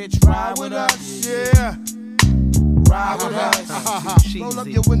 Bitch, ride with us, yeah. Ride with us, roll up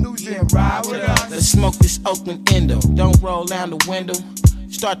your windows and ride with us. Let's smoke this Oakland Endo. Don't roll down the window.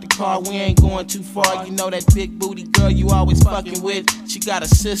 start the car, we ain't going too far. You know that big booty girl you always fucking with? She got a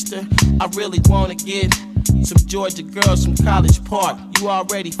sister, I really wanna get some Georgia girls from College Park. You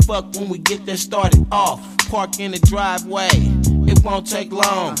already fucked when we get there started off. Park in the driveway, it won't take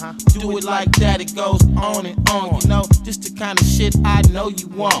long. Do it like that, it goes on and on. You know, just the kind of shit I know you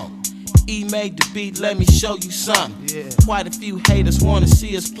want. E made the beat, let me show you something. Quite a few haters wanna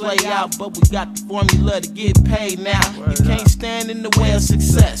see us play out, but we got the formula to get paid now. You can't stand in the way of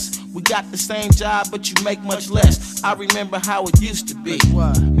success. We got the same job, but you make much less. I remember how it used to be.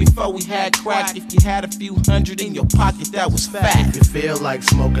 Before we had crack, if you had a few hundred in your pocket, that was fat. If you feel like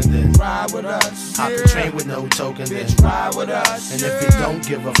smoking, then ride with us. Hop the train with no token, then ride with us. And if you don't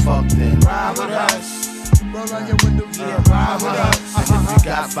give a fuck, then ride with us. Roll on your windows, ride with us. And if you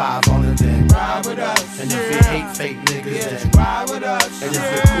got 5 on it, then ride with us. And if you hate fake niggas, then ride with us. And if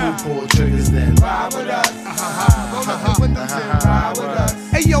you're cool, pull triggers, then ride with us. Roll on your windows, ride with us.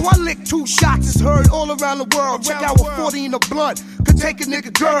 Hey yo, I lick 2 shots, it's heard all around the world. Check out what 40 in a blunt could take a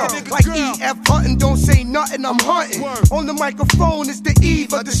nigga girl. Like E.F. Hunting, don't say nothing, I'm hunting. On the microphone, it's the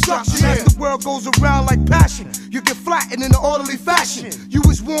eve of destruction. As the world goes around like passion, you get flattened in an orderly fashion. You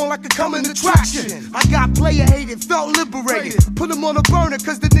was worn like a coming attraction. I got player hated, felt liberated. Put him on a burner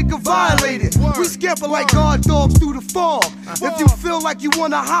cause the nigga violated. We scamper like guard dogs through the fog. If you feel like you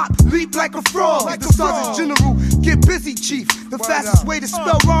wanna hop, leap like a frog. The Sergeant General, get busy, chief. The fastest way to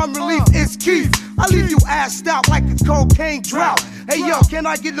spell rhyme relief is Keith. I leave you assed out like a cocaine drought. Hey yo, can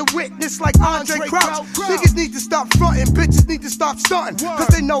I get a witness like Andre Crouch? Niggas need to stop frontin', bitches need to stop stuntin'. Cause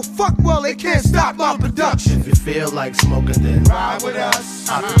they know fuck well they can't stop my production. If you feel like smoking, then ride with us.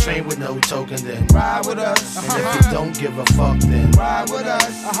 Hop the train with no token, then ride with us. And if you don't give a fuck, then ride with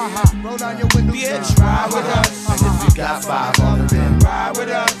us. Roll down your windows, bitch, ride with us. And if you got 5 on it, then ride with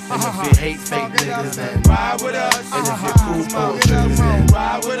us. And if you hate fake niggas, then ride with us. And if you're cool, pull triggers, then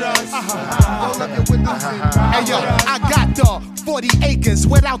ride with us. Roll up your windows, Hey yo, I got the 40 acres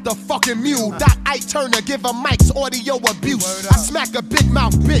without the fucking mule. Doc Ike Turner give a mic's audio abuse. I smack a big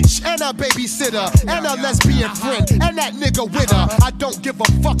mouth bitch and a babysitter and a lesbian friend and that nigga with her. I don't give a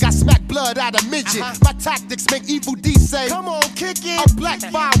fuck, I smack blood out of midget. My tactics make Evil D say, come on, kick it. A black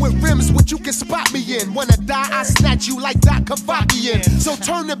fire with rims, what you can spot me in. Wanna die, I snatch you like Doc Cavachian. So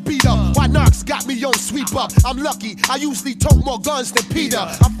turn the beat up, why Narcs got me on sweep up. I'm lucky, I usually tote more guns than Peter.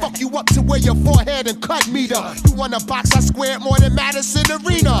 I fuck you up to where your forehead and cut meter. You wanna box, I square it more than Madison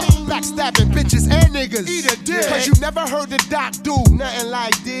Arena. Backstabbing bitches and niggas. Eat a dick. Cause you never heard the Doc do nothing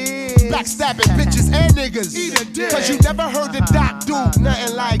like this. Backstabbing bitches and niggas. Eat a dick. Cause you never heard the Doc do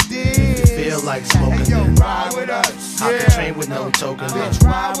nothing like this. if you feel like smoking, then ride with us. Hop the train with no token, then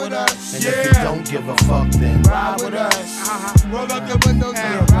Ride with us. And if you don't give a fuck, then ride with us. Roll up your windows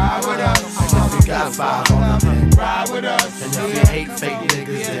and ride with us. And if you got 5 on it, then ride with us. And if you hate fake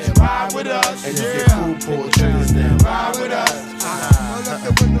niggas, then ride with us. And if you're cool, pull triggers, then ride with us. Roll up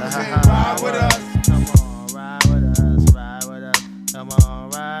your windows and ride with us. Come on, ride with us, ride with us. Come on,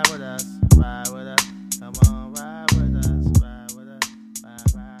 ride with us, ride with us. Come on, ride with us, ride with us.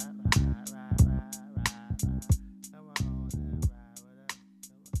 Ride, ride, ride, ride, ride, ride, ride. Come on and ride with us. Come on and ride with us.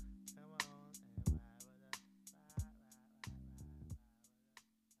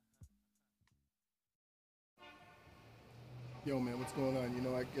 Yo, man, what's going on? You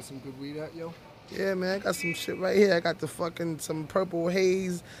know, I get some good weed at, yo? Yeah, man, I got some shit right here. I got the fucking, some purple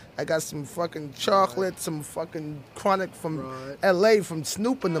haze. I got some fucking chocolate, some fucking chronic from LA, from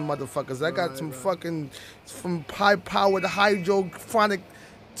Snoop and the motherfuckers. I got some fucking, from high-powered hydrophonic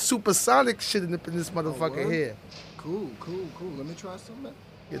supersonic shit in this motherfucker here. Cool, cool, cool. Let me try some, man.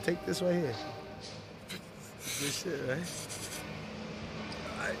 Yeah, take this right here. This shit, right?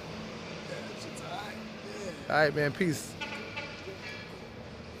 All right. Yeah, that shit's all right. Yeah. All right, man, peace.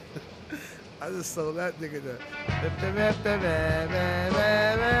 I just sold that nigga the.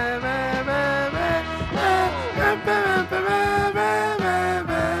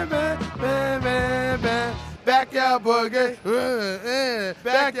 Backyard boogie.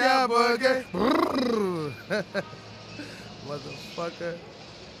 Backyard boogie. Motherfucker.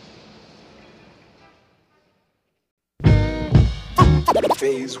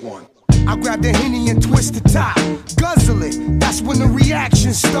 Phase 1. I grab the Henny and twist the top, guzzle it, that's when the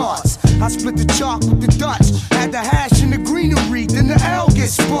reaction starts. I split the chalk with the Dutch, add the hash in the greenery, then the L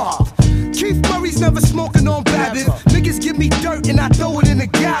gets sparked. Keith Murray's never smoking on Babbitt. Niggas give me dirt and I throw it in the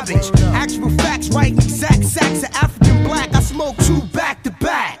garbage. Actual facts, right, exact sacks of African black, I smoke 2 back to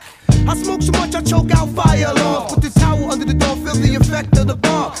back. I smoke so much I choke out fire alarms. Put the towel under the door, feel the effect of the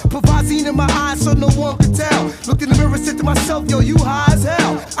bomb. Put Visine in my eyes so no one can tell. Looked in the mirror, said to myself, yo, you high as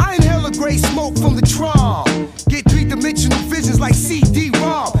hell. I inhale a gray smoke from the Tron. Get 3-dimensional visions like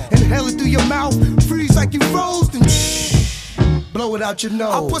CD-ROM. out your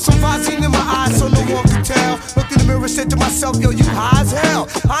nose. I put some Visine in my eyes so no one can tell. Looked in the mirror, said to myself, yo, you high as hell.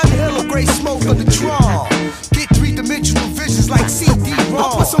 I inhale a great smoke of the draw. Get three-dimensional visions like CD-ROM.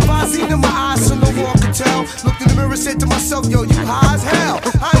 I put some Visine in my eyes so no one can tell. Looked in the mirror, said to myself, yo, you high as hell.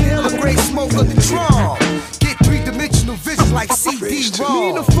 I inhale a great smoke of the draw. Get three-dimensional visions like CD-ROM. Me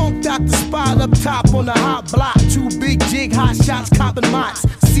and the funk doctor spot up top on the hot block. Two big jig, hot shots, copping mots.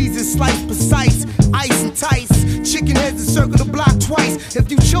 Season slice, precise, ice and tights. Chicken heads and circle the block twice.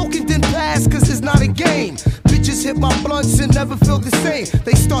 If you choking, then pass, cause it's not a game. Bitches hit my blunts and never feel the same.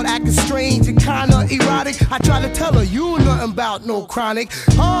 They start acting strange and kinda erotic. I try to tell her, you nothing about no chronic.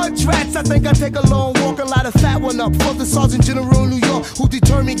 Hard tracks, I think I take a long walk and light a fat one up for the Sergeant General in New York, who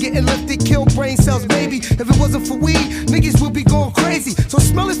determined getting lifted, kill brain cells, baby. If it wasn't for weed, niggas would be going crazy. So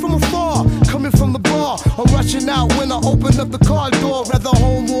smell it from afar, coming from the bar, or rushing out when I open up the car door. Rather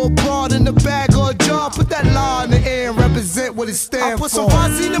home or abroad in the bag or a jar. Put that law in the air and represent what it stands for. I put some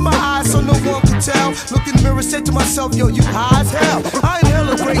Visine in my eyes so no one can tell. Looked in the mirror, said to myself, yo, you high as hell. I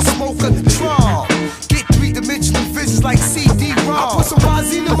inhale a great smoke of the draw. Get three-dimensional visions like CD-ROM. I put some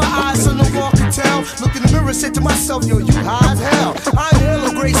Visine in my eyes so no one can tell. Looked in the mirror, said to myself, yo, you high as hell. I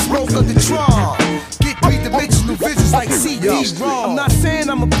inhale a great smoke of the draw. Get three-dimensional visions like CD-ROM. I'm not saying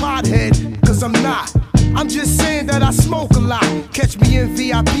I'm a pothead, cause I'm not. I'm just saying that I smoke a lot. Catch me in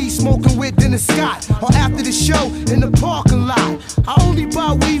VIP smoking with Dennis Scott, or after the show in the parking lot. I only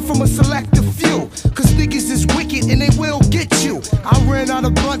buy weed from a selective few, cause niggas is wicked and they will get you. I ran out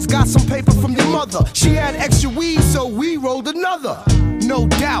of blunts, got some paper from your mother. She had extra weed, so we rolled another. No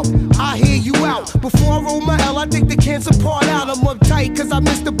doubt, I hear you out. Before I roll my L, I take the cancer part out. I'm uptight, cause I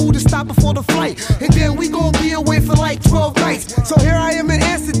missed the boo to stop before the flight. And then we gon' be away for like 12 nights. So here I am in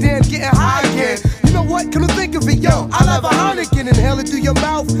Amsterdam, getting high again. You know what? Come to think of it, yo, I'll have a Heineken, inhale it through your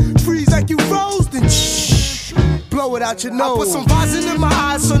mouth, freeze like you froze, then shh, blow it out your nose. I put some Visine in my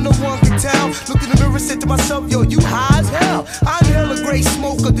eyes so no one can tell. Looked in the mirror, said to myself, yo, you high as hell. I inhale a great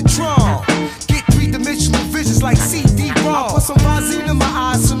smoke of the draw. Get three-dimensional visions like CD-ROM. I put some Visine in my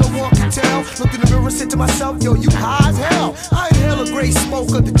eyes so no one can tell. Looked in the mirror, said to myself, yo, you high as hell. I inhale a great smoke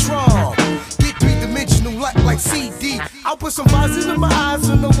of the draw. Get three-dimensional like CD. I'll put some Visine in my eyes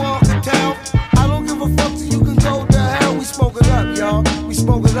so no one can tell. I don't give a fuck till you can go to hell. We smoke it up, y'all. We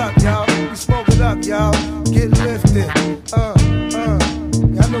smoke it up, y'all. We smoke it up, y'all. Get lifted.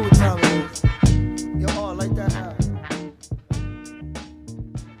 Y'all know what time it is. Yo, all like that high.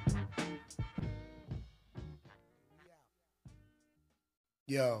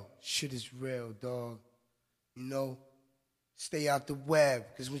 Yo, shit is real, dog. You know, stay out the web,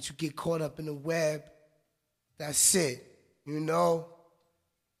 because once you get caught up in the web, that's it. You know?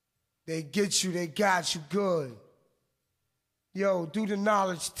 They get you, they got you good. Yo, do the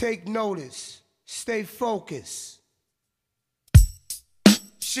knowledge, take notice, stay focused.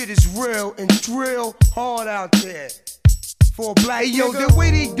 Shit is real and drill hard out there. For a black yo, the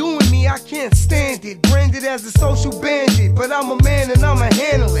way they doing me, I can't stand it. Branded as a social bandit, but I'm a man and I'ma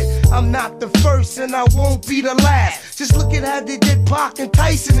handle it. I'm not the first and I won't be the last. Just look at how they did Pac and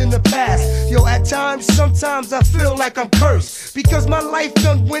Tyson in the past. Yo, at times, sometimes I feel like I'm cursed, because my life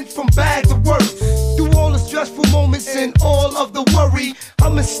done went from bad to worse. Through all the stressful moments and all of the worry,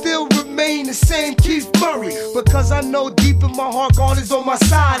 I'ma still remain the same Keith Murray, because I know deep in my heart God is on my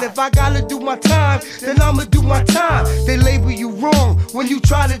side. If I gotta do my time, then I'ma do my time. They label you wrong when you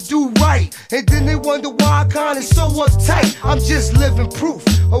try to do right, and then they wonder why I kinda so uptight. I'm just living proof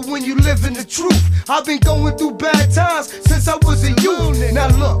of when you live in the truth. I've been going through bad times since I was a youth. Now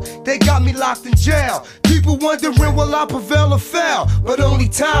look, they got me locked in jail. People wondering will I prevail or fail, but only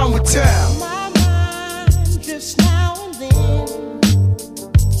time will tell. My mind drifts now and then,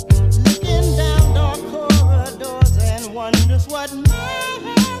 looking down dark corridors and wonders what may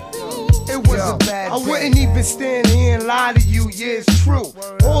happen. It was a bad day. I wouldn't even stand here and lie to you, yeah, it's true.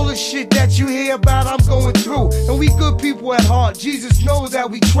 All the shit that you hear about, I'm going through. And we good people at heart, Jesus knows that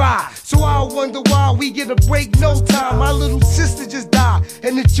we try. So I wonder why we get a break no time. My little sister just died,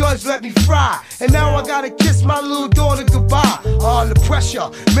 and the judge let me fry. And now I gotta kiss my little daughter goodbye. All the pressure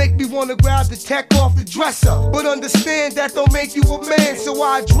make me wanna grab the tech off the dresser. But understand that don't make you a man, so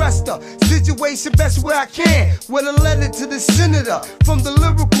I addressed her situation best where I can, with a letter to the senator from the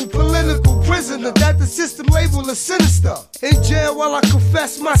lyrical political prisoner that the system labeled a sinister. In jail while I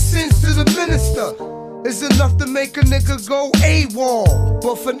confess my sins to the minister. It's enough to make a nigga go AWOL,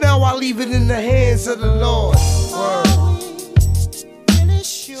 but for now I leave it in the hands of the Lord. Word.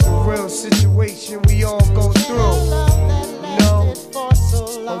 It's a real situation we all go through. No,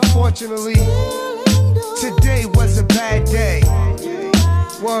 unfortunately, today was a bad day.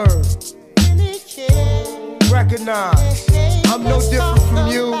 Word. Recognize, I'm no different from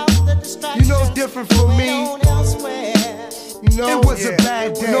you. You know different from me. You know, it was a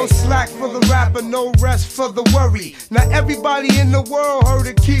bad day. No slack for the rapper, no rest for the worry. Now everybody in the world heard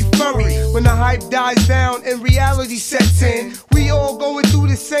of Keith Murray. When the hype dies down and reality sets in, we all going through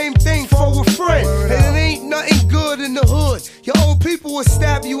the same thing for a friend. And it ain't nothing good in the hood. Your own people will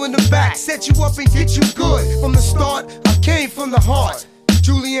stab you in the back, set you up and get you good. From the start, I came from the heart.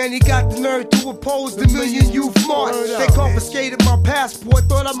 Giuliani got the nerve to oppose the Million Youth March. They confiscated my passport,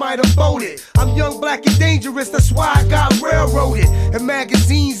 thought I might have voted. I'm young, black, and dangerous, that's why I got railroaded. And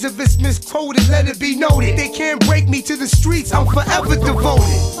magazines, if it's misquoted, let it be noted. They can't break me to the streets, I'm forever devoted.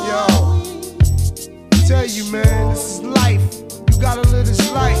 Yo, I tell you, man, this is life. You gotta live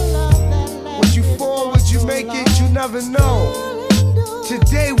this life. What you fall, what you make it, you never know.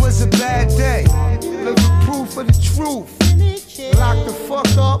 Today was a bad day. Living proof of the truth. Lock the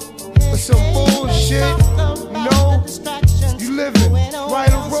fuck up with some bullshit. No, you living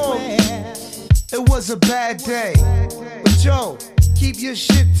right or wrong. It was a bad day. But yo, keep your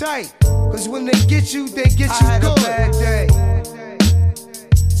shit tight. Cause when they get you good. I had a bad day.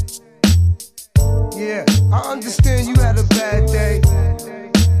 Yeah, I understand you had a bad day.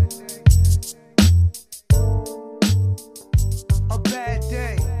 A bad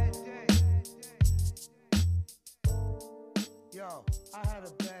day. Yo, I had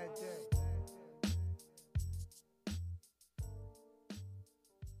a bad day.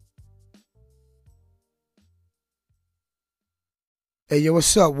 Hey, yo,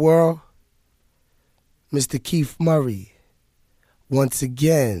 what's up, world? Mr. Keith Murray. Once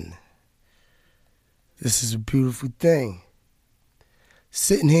again, this is a beautiful thing.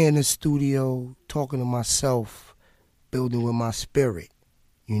 Sitting here in the studio, talking to myself, building with my spirit,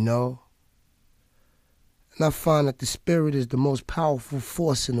 you know? And I find that the spirit is the most powerful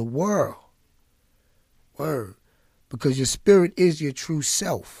force in the world. Word. Because your spirit is your true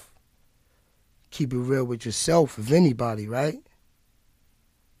self. Keep it real with yourself, if anybody, right?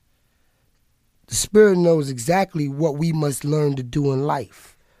 The spirit knows exactly what we must learn to do in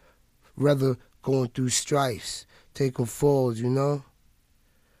life. Rather going through strifes, taking falls, you know?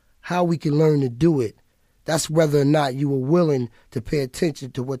 How we can learn to do it. That's whether or not you are willing to pay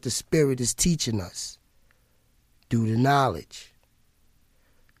attention to what the spirit is teaching us. Due to knowledge.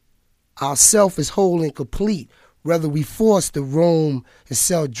 Our self is whole and complete, whether we forced to roam and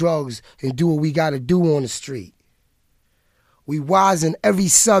sell drugs and do what we gotta do on the street. We wise in every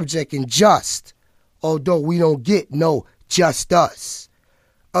subject and just, although we don't get no just us.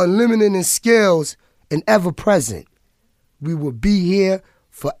 Unlimited in skills and ever present. We will be here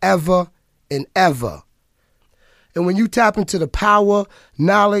forever and ever. And when you tap into the power,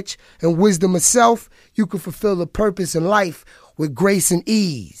 knowledge, and wisdom of self, you can fulfill the purpose in life with grace and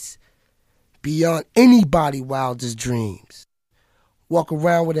ease, beyond anybody's wildest dreams. Walk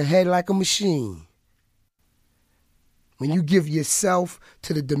around with a head like a machine. When you give yourself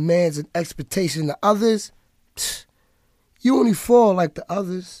to the demands and expectations of others, you only fall like the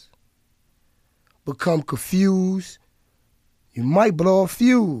others. Become confused. You might blow a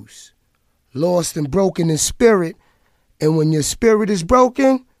fuse. Lost and broken in spirit. And when your spirit is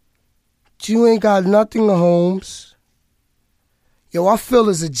broken, you ain't got nothing to Holmes. Yo, I feel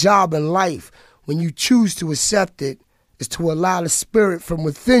there's a job in life when you choose to accept it is to allow the spirit from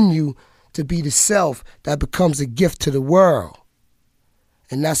within you to be the self that becomes a gift to the world.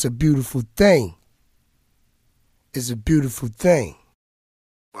 And that's a beautiful thing. It's a beautiful thing.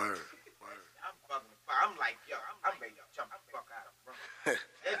 Word. I'm like, yo, I'm ready to jump the fuck out of front.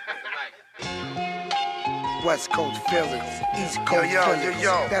 West Coast feelings, East Coast feelings.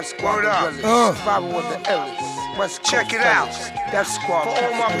 Yo. Death Squad Word up. Survival of the illest. West Coast Check it out. Death Squad. For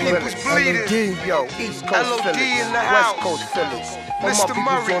all my people's bleeding. LOD, yo, East Coast LOD feelings. in the West house. Coast feelings. All my Mr. people's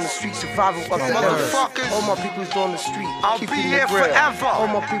Murray. on the street, survival of the illest. Motherfuckers. All my people's on the street, I'll keeping be it here real. forever. All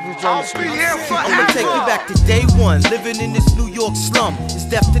my people's on the I'll street. be here forever. I'ma take you back to day one, living in this New York slum. It's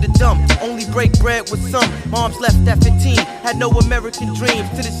death to the dumb, only break bread with some. Moms left at 15, had no American dreams.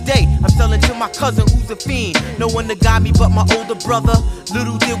 To this day, I'm selling to my cousin who's a fiend. No one to guide me but my older brother.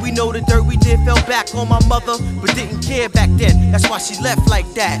 Little did we know the dirt we did fell back on my mother, but didn't care back then. That's why she left like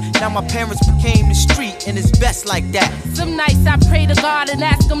that. Now my parents became the street, and it's best like that. Some nights I pray to God and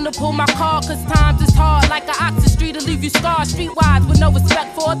ask him to pull my car, cause times is hard like an Oxford Street to leave you scarred streetwise with no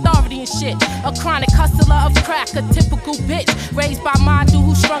respect for authority and shit. A chronic hustler of crack, a typical bitch raised by my dude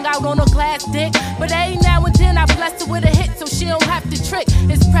who strung out on a glass dick. But every now and then I bless her with a hit so she don't have to trick.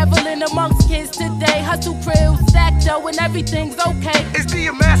 It's prevalent amongst kids today. Hustle krills, stack dough, and everything's okay. It's the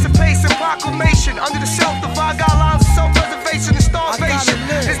Emancipation Proclamation. Under the self-defined guidelines of self-preservation, preservation and starvation.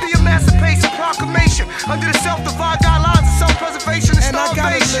 It's the Emancipation Proclamation under the self-defined guidelines of self-preservation and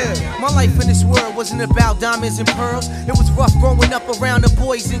starvation. My life in this world wasn't about diamonds and pearls. It was rough growing up around the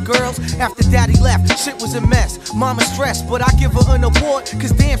boys and girls. After daddy left, shit was a mess. Mama stressed, but I give her an award,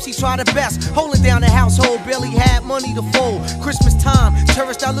 cause damn, she tried her best. Holding down the household, barely had money to fold. Christmas time,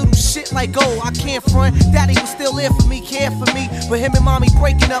 cherished our little shit like gold. I can't front, daddy was still there for me, cared for me. But him and mommy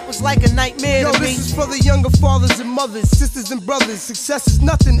breaking up was like a nightmare to me. This is for the younger fathers and mothers, sisters and brothers. Success is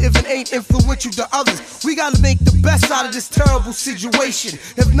nothing if it ain't influential to others. We gotta make the best out of this terrible situation.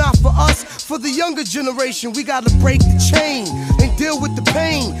 If not for us, for the younger generation, we gotta break the chain and deal with the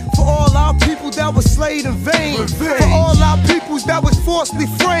pain. For all our people that were slayed in vain. For all our peoples that was falsely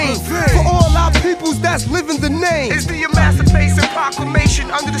framed. For all our peoples that's living the name. It's the Emancipation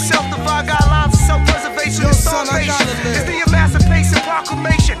Proclamation under the self-defined guidelines of self-preservation and starvation. It's the Emancipation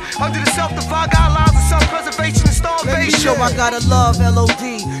Proclamation under the self-defined guidelines of self-preservation and starvation. Let me show I gotta love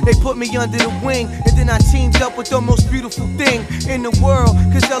LOD. They put me under the wing, and then I teamed up with the most beautiful thing in the world.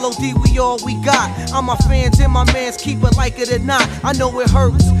 Cause LOD, we all we got. I'm my fans and my mans, keep it like it or not. I know it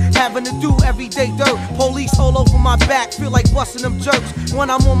hurts, having to do everyday dirt. Police all over my back, feel like busting them jerks. When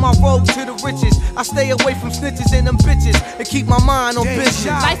I'm on my road to the riches, I stay away from snitches and them bitches, and keep my mind on business.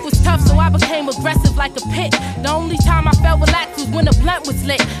 Life was tough, so I became aggressive like a pit. The only time I felt relaxed was when the blunt was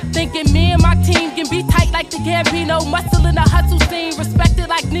lit. Thinking me and my team can be tight like the Gambino. Muscle in the hustle scene, respected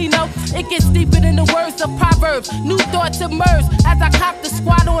like Nino. It gets deeper than the words of Proverbs. New thoughts emerge as I cop the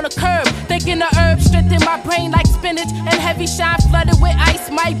squad on a curb. Thinking the herbs strengthen my brain like spinach, and heavy shine flooded with ice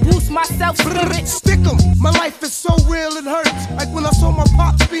might boost my self-spirit. Stick 'em, my life is so real it hurts. Like when I saw my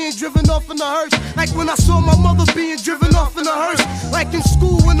pops being driven off in a hearse. Like when I saw my mother being driven off in a hearse. Like in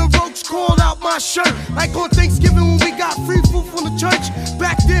school when the roach called out my shirt. Like on Thanksgiving when we got free food from the church.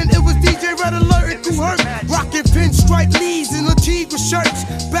 Back then it was DJ Red Alert and Too Hurt. Rocking pinstripe Lees and Antigua shirts.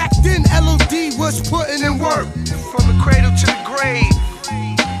 Back then LOD was putting in work. From the cradle to the grave.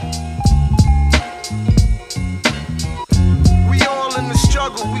 We all in the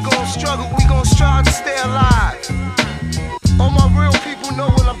struggle, we gon' struggle, we gon' strive to stay alive. All my real people know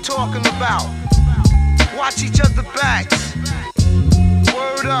what I'm talking about. Watch each other backs.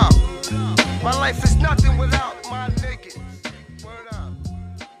 Word up. My life is nothing without my niggas.